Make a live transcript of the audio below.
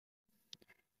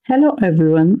Hello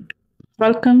everyone,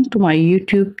 welcome to my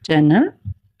YouTube channel.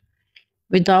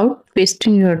 Without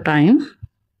wasting your time,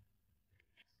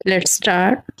 let's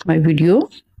start my video.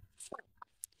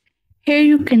 Here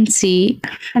you can see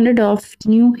 100 of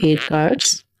new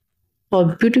haircuts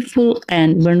for beautiful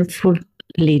and wonderful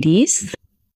ladies.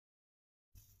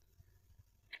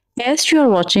 As you are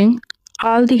watching,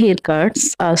 all the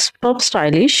haircuts are superb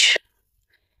stylish,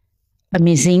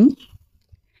 amazing,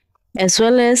 as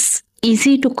well as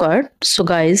easy to cut. So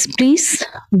guys, please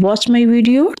watch my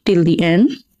video till the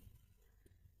end.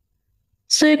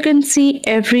 So you can see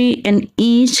every and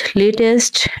each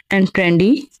latest and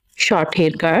trendy short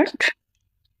haircut,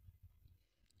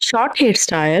 short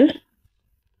hairstyle,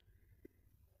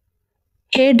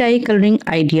 hair dye coloring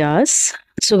ideas.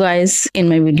 So guys, in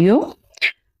my video,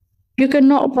 you can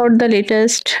know about the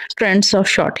latest trends of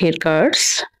short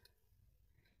haircuts,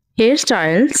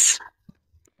 hairstyles,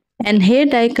 and hair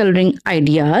dye coloring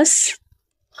ideas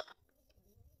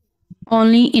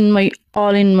only in my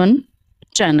all-in-one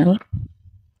channel.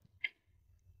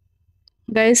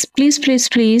 Guys, please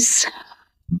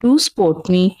do support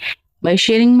me by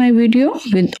sharing my video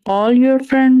with all your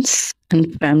friends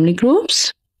and family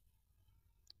groups.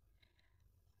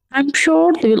 I'm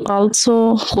sure they will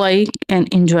also like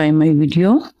and enjoy my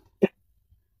video.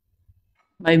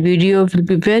 My video will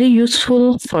be very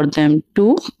useful for them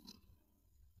too.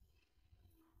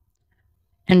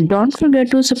 And don't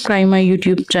forget to subscribe my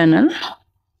YouTube channel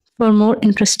for more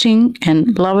interesting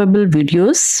and lovable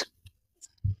videos.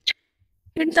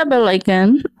 Hit the bell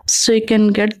icon so you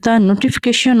can get the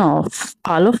notification of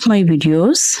all of my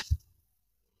videos.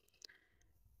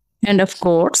 And of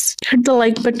course, hit the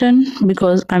like button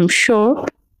because I'm sure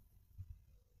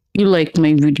you like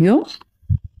my video.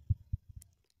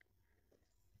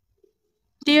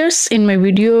 Here's in my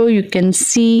video, you can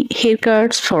see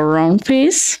haircuts for round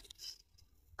face,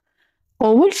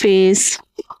 oval face,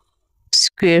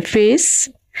 square face,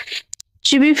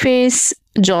 chibi face,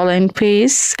 jawline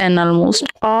face, and almost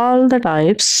all the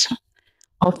types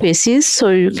of faces. So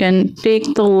you can take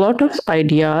a lot of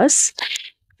ideas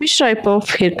which type of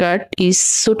haircut is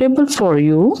suitable for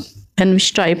you and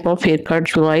which type of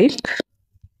haircut you like.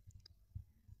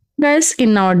 Guys,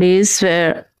 in nowadays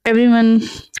where everyone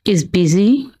is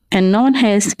busy and no one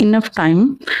has enough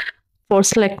time for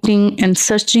selecting and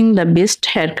searching the best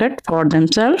haircut for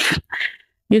themselves,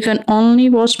 you can only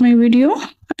watch my video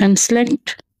and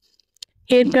select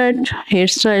haircut,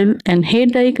 hairstyle, and hair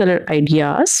dye color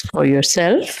ideas for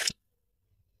yourself.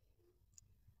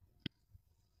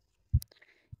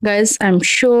 Guys, I'm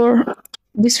sure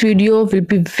this video will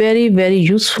be very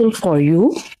useful for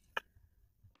you.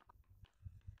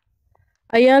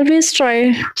 I always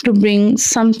try to bring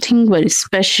something very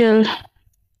special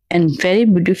and very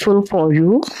beautiful for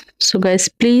you. So guys,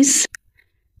 please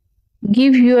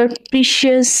give your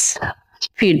precious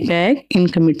feedback in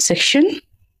comment section.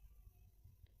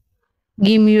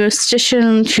 Give me your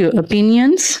suggestions, your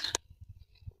opinions,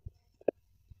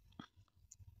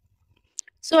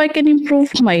 so I can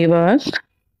improve my work.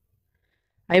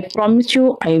 I promise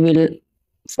you I will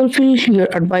fulfill your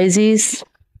advices.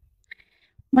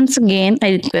 Once again, I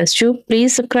request you,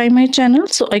 please subscribe my channel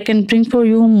so I can bring for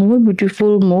you more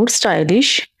beautiful, more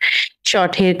stylish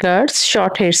short haircuts,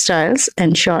 short hairstyles,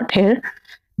 and short hair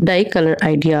dye color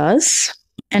ideas.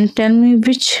 And tell me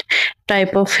which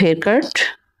type of haircut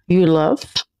you love.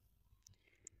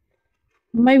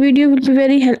 My video will be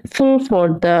very helpful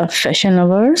for the fashion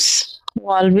lovers who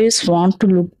always want to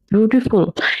look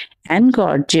beautiful and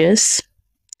gorgeous,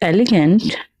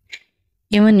 elegant,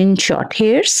 even in short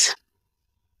hairs.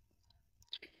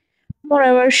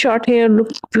 Moreover, short hair look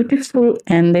beautiful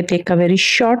and they take a very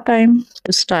short time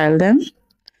to style them.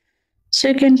 So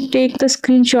you can take the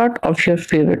screenshot of your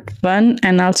favorite one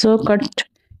and also cut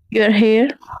your hair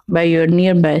by your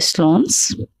nearby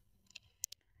salons.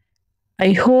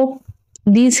 I hope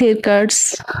these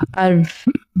haircuts are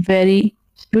very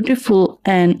beautiful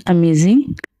and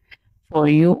amazing for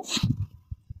you.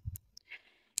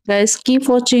 Guys, keep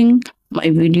watching my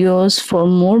videos for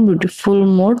more beautiful,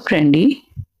 more trendy,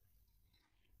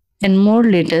 and more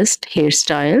latest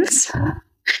hairstyles.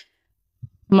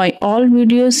 My all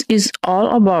videos is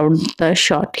all about the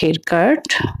short haircut.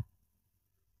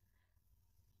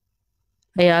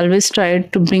 I always try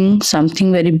to bring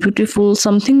something very beautiful,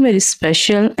 something very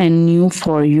special and new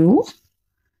for you.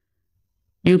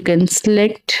 You can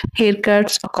select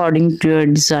haircuts according to your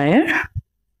desire.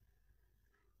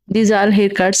 These all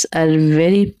haircuts are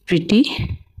very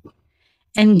pretty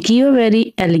and give a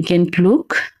very elegant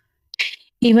look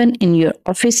even in your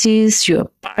offices, your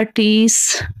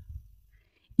parties,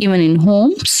 even in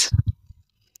homes.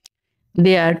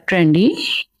 They are trendy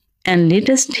and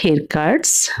latest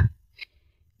haircuts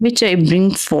which I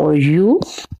bring for you.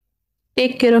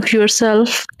 Take care of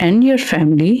yourself and your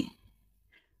family.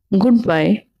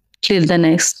 Goodbye till the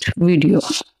next video.